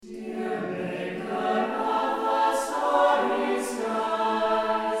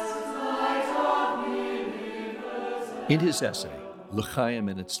In his essay, L'chaim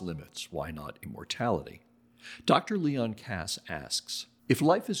and Its Limits, Why Not Immortality, Dr. Leon Kass asks, if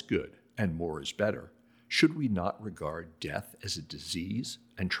life is good and more is better, should we not regard death as a disease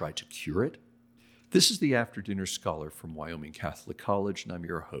and try to cure it? This is the After Dinner Scholar from Wyoming Catholic College, and I'm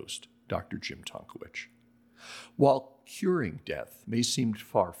your host, Dr. Jim Tonkowich. While curing death may seem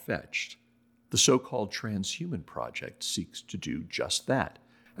far-fetched, the so-called Transhuman Project seeks to do just that,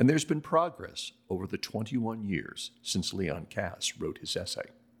 and there's been progress over the 21 years since Leon Kass wrote his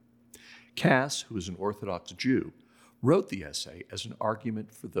essay. Kass, who is an Orthodox Jew, wrote the essay as an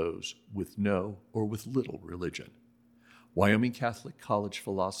argument for those with no or with little religion. Wyoming Catholic College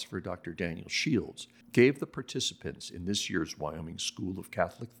philosopher Dr. Daniel Shields gave the participants in this year's Wyoming School of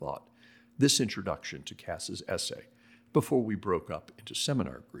Catholic Thought this introduction to Kass's essay before we broke up into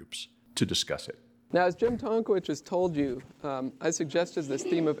seminar groups to discuss it. Now, as Jim Tonkowich has told you, I suggested this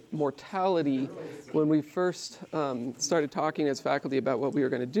theme of mortality when we first started talking as faculty about what we were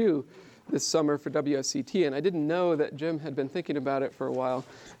going to do this summer for WSCT, and I didn't know that Jim had been thinking about it for a while,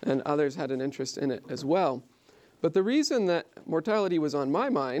 and others had an interest in it as well. But the reason that mortality was on my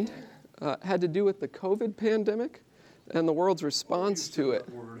mind had to do with the COVID pandemic and the world's response to it.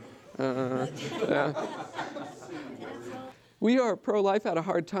 We are pro-life had a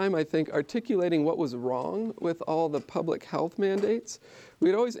hard time, I think, articulating what was wrong with all the public health mandates.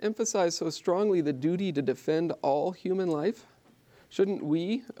 We'd always emphasized so strongly the duty to defend all human life. Shouldn't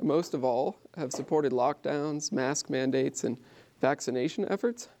we, most of all, have supported lockdowns, mask mandates, and vaccination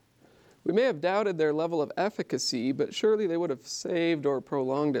efforts? We may have doubted their level of efficacy, but surely they would have saved or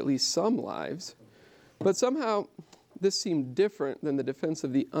prolonged at least some lives. But somehow, this seemed different than the defense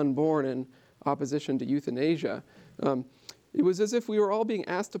of the unborn and opposition to euthanasia. It was as if we were all being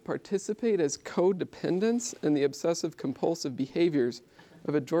asked to participate as codependents in the obsessive-compulsive behaviors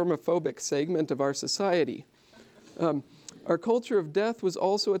of a germophobic segment of our society. Our culture of death was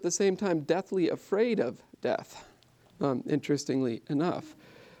also at the same time deathly afraid of death, interestingly enough.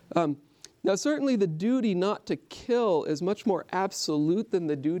 Now, certainly the duty not to kill is much more absolute than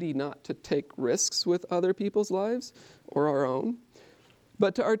the duty not to take risks with other people's lives or our own.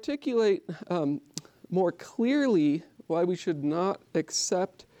 But to articulate more clearly why we should not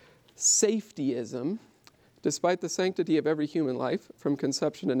accept safetyism, despite the sanctity of every human life from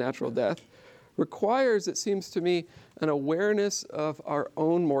conception to natural death, requires, it seems to me, an awareness of our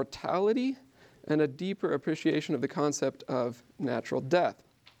own mortality and a deeper appreciation of the concept of natural death.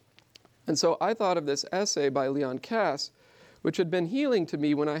 And so I thought of this essay by Leon Kass, which had been healing to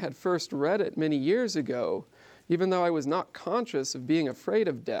me when I had first read it many years ago, even though I was not conscious of being afraid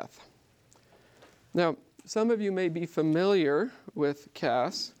of death. Now, some of you may be familiar with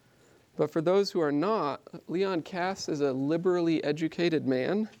Kass, but for those who are not, Leon Kass is a liberally educated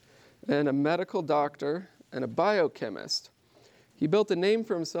man and a medical doctor and a biochemist. He built a name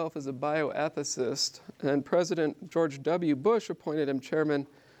for himself as a bioethicist, and President George W. Bush appointed him chairman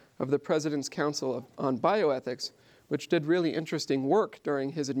of the President's Council on Bioethics, which did really interesting work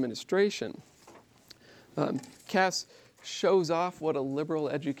during his administration. Kass shows off what a liberal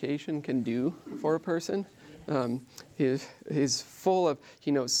education can do for a person. He's full of, he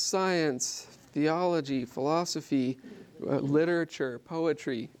knows science, theology, philosophy, literature,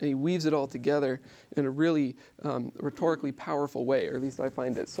 poetry, and he weaves it all together in a really rhetorically powerful way, or at least I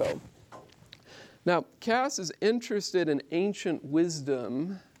find it so. Now, Kass is interested in ancient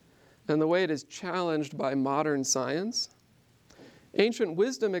wisdom and the way it is challenged by modern science. Ancient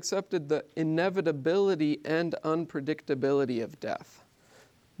wisdom accepted the inevitability and unpredictability of death.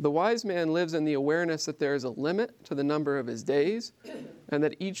 The wise man lives in the awareness that there is a limit to the number of his days and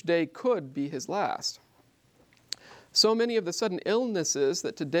that each day could be his last. So many of the sudden illnesses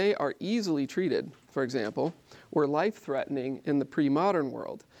that today are easily treated, for example, were life-threatening in the pre-modern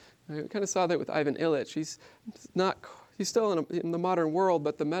world. I kind of saw that with Ivan Illich. He's still in the modern world,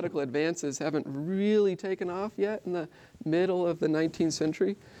 but the medical advances haven't really taken off yet in the middle of the 19th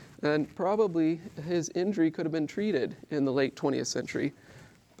century. And probably his injury could have been treated in the late 20th century.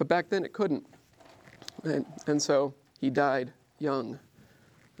 But back then it couldn't. And so he died young.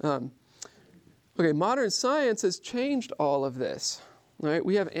 Modern science has changed all of this. Right?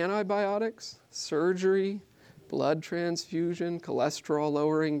 We have antibiotics, surgery, blood transfusion,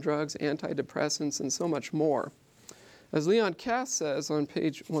 cholesterol-lowering drugs, antidepressants, and so much more. As Leon Kass says on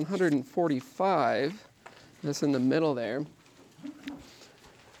page 145, that's in the middle there,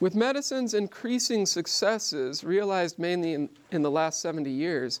 with medicine's increasing successes realized mainly in the last 70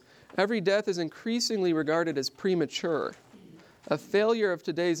 years, every death is increasingly regarded as premature, a failure of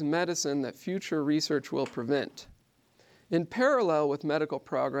today's medicine that future research will prevent. In parallel with medical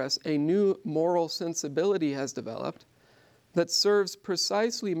progress, a new moral sensibility has developed that serves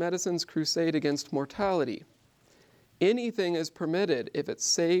precisely medicine's crusade against mortality. Anything is permitted if it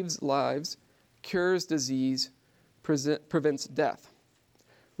saves lives, cures disease, prevents death.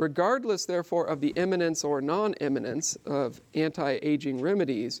 Regardless, therefore, of the imminence or non-imminence of anti-aging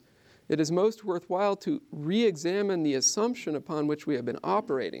remedies, it is most worthwhile to re-examine the assumption upon which we have been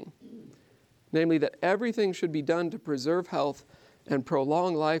operating, namely that everything should be done to preserve health and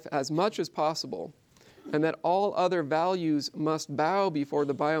prolong life as much as possible, and that all other values must bow before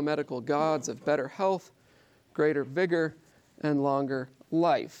the biomedical gods of better health, greater vigor, and longer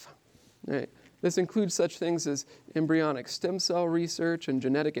life. Right. This includes such things as embryonic stem cell research and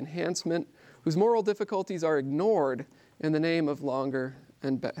genetic enhancement, whose moral difficulties are ignored in the name of longer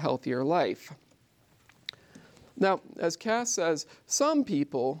and healthier life. Now, as Kass says, some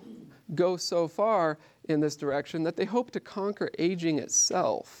people go so far in this direction that they hope to conquer aging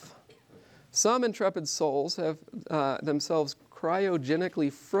itself. Some intrepid souls have themselves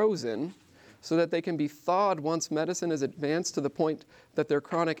cryogenically frozen so that they can be thawed once medicine is advanced to the point that their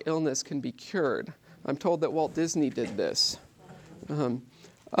chronic illness can be cured. I'm told that Walt Disney did this.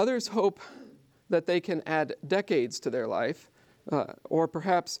 Others hope that they can add decades to their life, or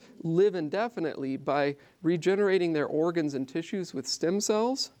perhaps live indefinitely by regenerating their organs and tissues with stem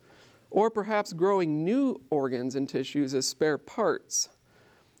cells, or perhaps growing new organs and tissues as spare parts.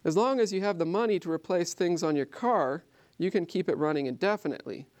 As long as you have the money to replace things on your car, you can keep it running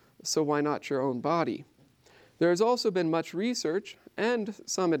indefinitely. So why not your own body? There has also been much research and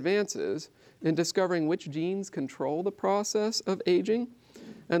some advances in discovering which genes control the process of aging,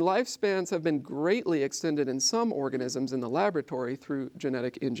 and lifespans have been greatly extended in some organisms in the laboratory through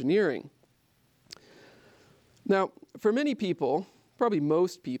genetic engineering. Now, for many people, probably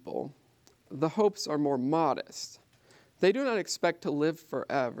most people, the hopes are more modest. They do not expect to live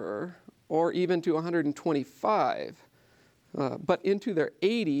forever or even to 125, but into their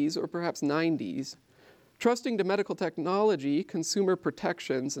 80s or perhaps 90s, trusting to medical technology, consumer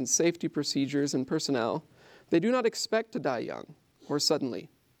protections, and safety procedures and personnel. They do not expect to die young or suddenly.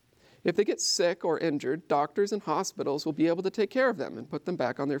 If they get sick or injured, doctors and hospitals will be able to take care of them and put them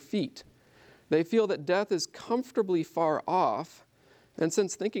back on their feet. They feel that death is comfortably far off, and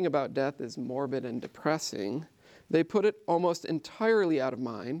since thinking about death is morbid and depressing, they put it almost entirely out of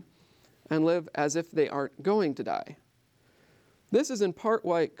mind and live as if they aren't going to die. This is in part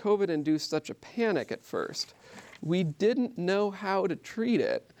why COVID induced such a panic at first. We didn't know how to treat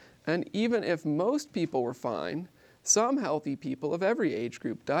it, and even if most people were fine, some healthy people of every age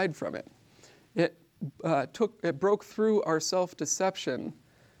group died from it. It broke through our self-deception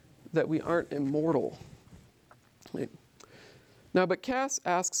that we aren't immortal. Right. Now, but Kass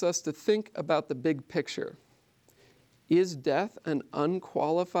asks us to think about the big picture. Is death an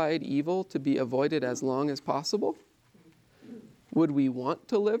unqualified evil to be avoided as long as possible? Would we want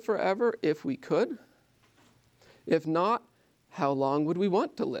to live forever if we could? If not, how long would we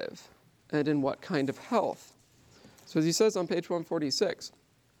want to live? And in what kind of health? So as he says on page 146,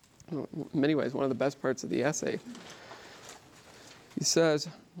 in many ways one of the best parts of the essay, he says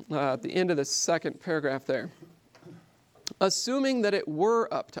at the end of the second paragraph there, assuming that it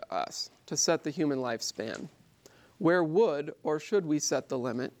were up to us to set the human lifespan, where would or should we set the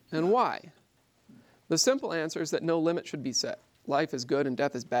limit and why? The simple answer is that no limit should be set. Life is good and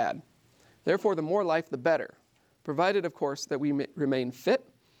death is bad. Therefore, the more life, the better, provided, of course, that we remain fit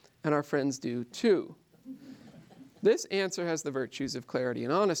and our friends do too. This answer has the virtues of clarity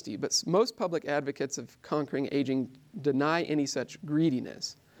and honesty, but most public advocates of conquering aging deny any such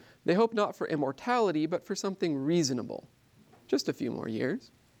greediness. They hope not for immortality, but for something reasonable. Just a few more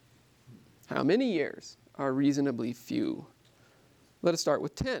years. How many years are reasonably few? Let us start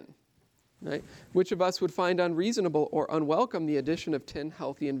with 10. Right? Which of us would find unreasonable or unwelcome the addition of 10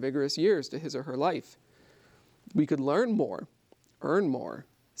 healthy and vigorous years to his or her life? We could learn more, earn more,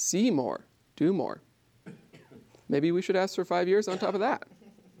 see more, do more. Maybe we should ask for 5 years on top of that.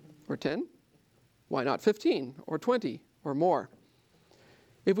 Or 10? Why not 15 or 20 or more?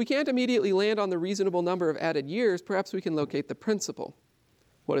 If we can't immediately land on the reasonable number of added years, perhaps we can locate the principle.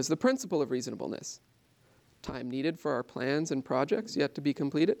 What is the principle of reasonableness? Time needed for our plans and projects yet to be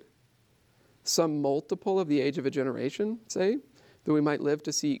completed? Some multiple of the age of a generation, say, that we might live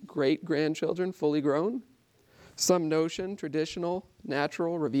to see great-grandchildren fully grown? Some notion, traditional,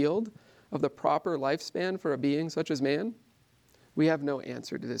 natural, revealed, of the proper lifespan for a being such as man? We have no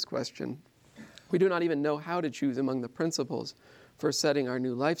answer to this question. We do not even know how to choose among the principles for setting our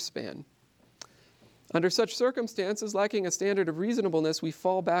new lifespan. Under such circumstances, lacking a standard of reasonableness, we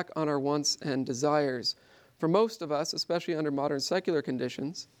fall back on our wants and desires. For most of us, especially under modern secular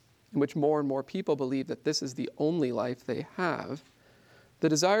conditions, in which more and more people believe that this is the only life they have, the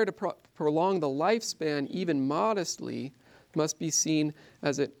desire to prolong the lifespan, even modestly, must be seen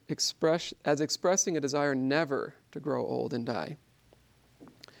as expressing a desire never to grow old and die.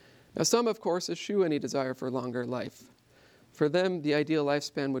 Now, some, of course, eschew any desire for longer life. For them, the ideal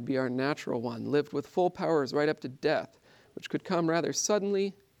lifespan would be our natural one, lived with full powers right up to death, which could come rather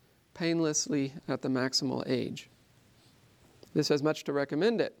suddenly, painlessly at the maximal age. This has much to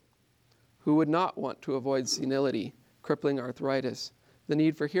recommend it. Who would not want to avoid senility, crippling arthritis, the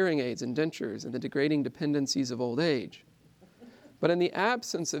need for hearing aids and dentures, and the degrading dependencies of old age? But in the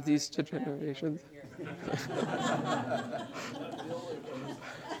absence of these degenerations,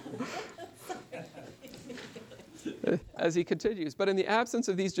 as he continues, but in the absence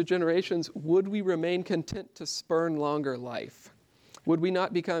of these degenerations, would we remain content to spurn longer life? Would we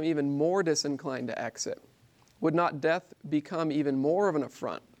not become even more disinclined to exit? Would not death become even more of an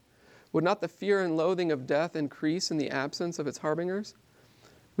affront? Would not the fear and loathing of death increase in the absence of its harbingers?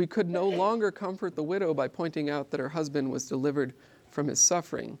 We could no longer comfort the widow by pointing out that her husband was delivered from his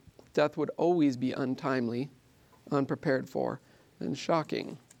suffering. Death would always be untimely, unprepared for, and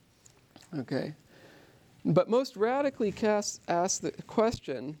shocking. Okay. But most radically, Kass asks the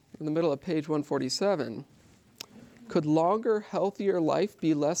question in the middle of page 147, could longer, healthier life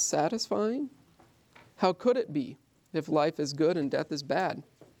be less satisfying? How could it be if life is good and death is bad?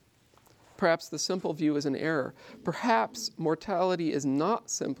 Perhaps the simple view is an error. Perhaps mortality is not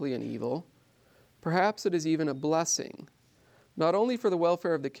simply an evil. Perhaps it is even a blessing, not only for the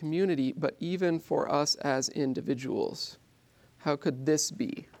welfare of the community, but even for us as individuals. How could this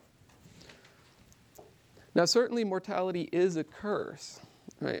be? Now, certainly mortality is a curse,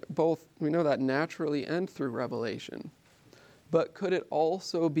 right? Both, we know that naturally and through revelation. But could it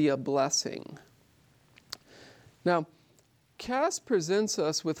also be a blessing? Now, Kass presents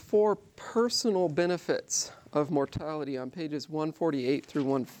us with 4 personal benefits of mortality on pages 148 through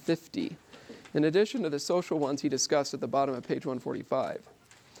 150, in addition to the social ones he discussed at the bottom of page 145.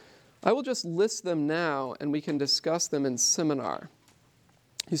 I will just list them now, and we can discuss them in seminar.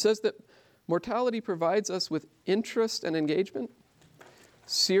 He says that mortality provides us with interest and engagement,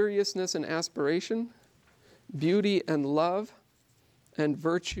 seriousness and aspiration, beauty and love, and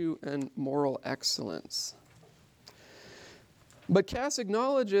virtue and moral excellence. But Kass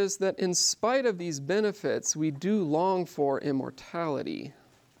acknowledges that in spite of these benefits, we do long for immortality.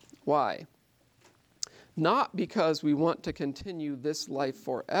 Why? Not because we want to continue this life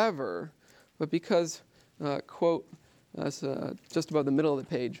forever, but because, quote, that's just above the middle of the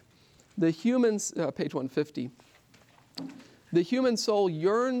page, the human's, page 150, the human soul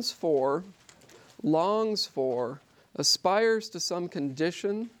yearns for, longs for, aspires to some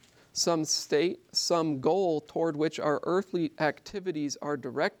condition, some state, some goal toward which our earthly activities are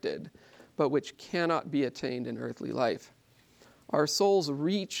directed, but which cannot be attained in earthly life. Our soul's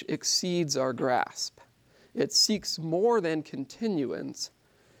reach exceeds our grasp. It seeks more than continuance.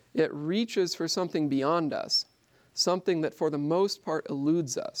 It reaches for something beyond us, something that for the most part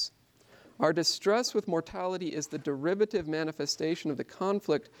eludes us. Our distress with mortality is the derivative manifestation of the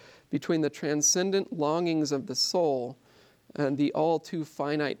conflict between the transcendent longings of the soul and the all too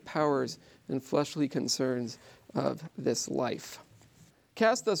finite powers and fleshly concerns of this life.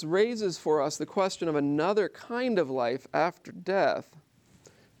 Kass thus raises for us the question of another kind of life after death,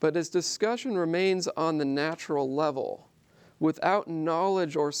 but his discussion remains on the natural level, without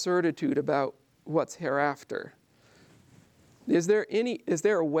knowledge or certitude about what's hereafter. Is there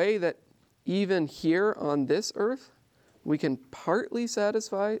a way that even here on this earth we can partly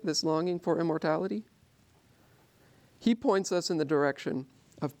satisfy this longing for immortality? He points us in the direction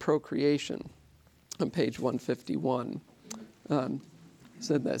of procreation on page 151.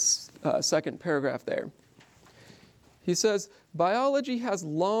 Said this second paragraph there. He says, biology has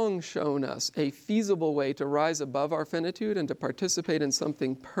long shown us a feasible way to rise above our finitude and to participate in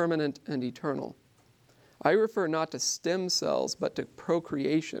something permanent and eternal. I refer not to stem cells, but to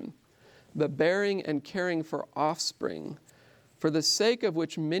procreation, the bearing and caring for offspring, for the sake of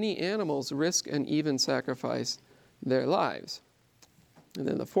which many animals risk and even sacrifice their lives. And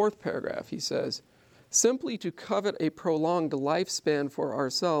then the fourth paragraph, he says, simply to covet a prolonged lifespan for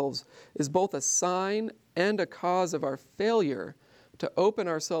ourselves is both a sign and a cause of our failure to open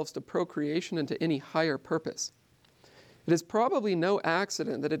ourselves to procreation and to any higher purpose. It is probably no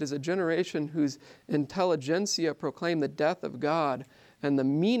accident that it is a generation whose intelligentsia proclaim the death of God and the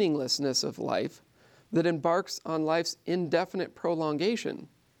meaninglessness of life that embarks on life's indefinite prolongation,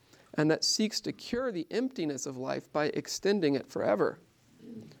 and that seeks to cure the emptiness of life by extending it forever.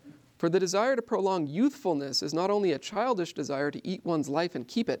 For the desire to prolong youthfulness is not only a childish desire to eat one's life and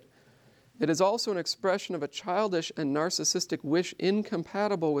keep it, It is also an expression of a childish and narcissistic wish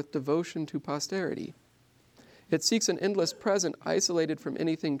incompatible with devotion to posterity. It seeks an endless present isolated from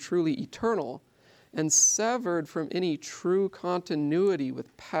anything truly eternal and severed from any true continuity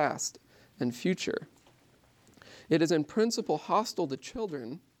with past and future. It is in principle hostile to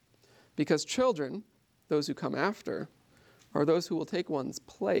children because children, those who come after, are those who will take one's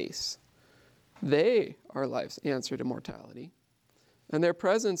place. They are life's answer to mortality, and their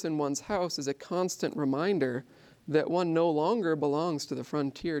presence in one's house is a constant reminder that one no longer belongs to the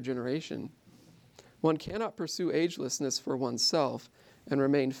frontier generation. One cannot pursue agelessness for oneself and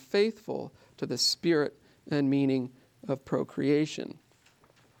remain faithful to the spirit and meaning of procreation.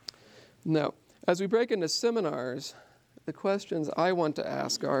 Now, as we break into seminars, the questions I want to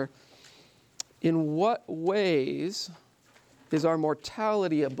ask are, in what ways is our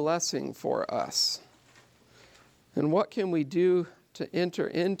mortality a blessing for us? And what can we do to enter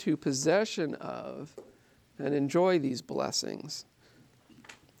into possession of and enjoy these blessings?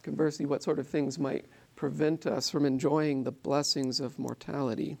 Conversely, what sort of things might prevent us from enjoying the blessings of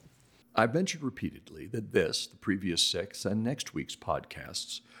mortality? I've mentioned repeatedly that this, the previous 6, and next week's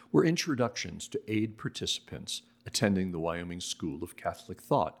podcasts were introductions to aid participants attending the Wyoming School of Catholic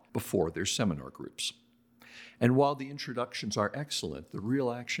Thought before their seminar groups. And while the introductions are excellent, the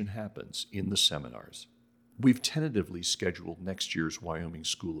real action happens in the seminars. We've tentatively scheduled next year's Wyoming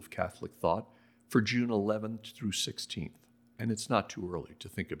School of Catholic Thought for June 11th through 16th, and it's not too early to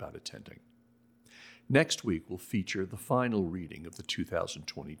think about attending. Next week will feature the final reading of the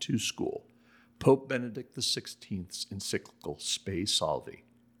 2022 school, Pope Benedict XVI's encyclical Spe Salvi,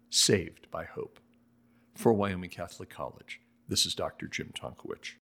 Saved by Hope. For Wyoming Catholic College, this is Dr. Jim Tonkowich.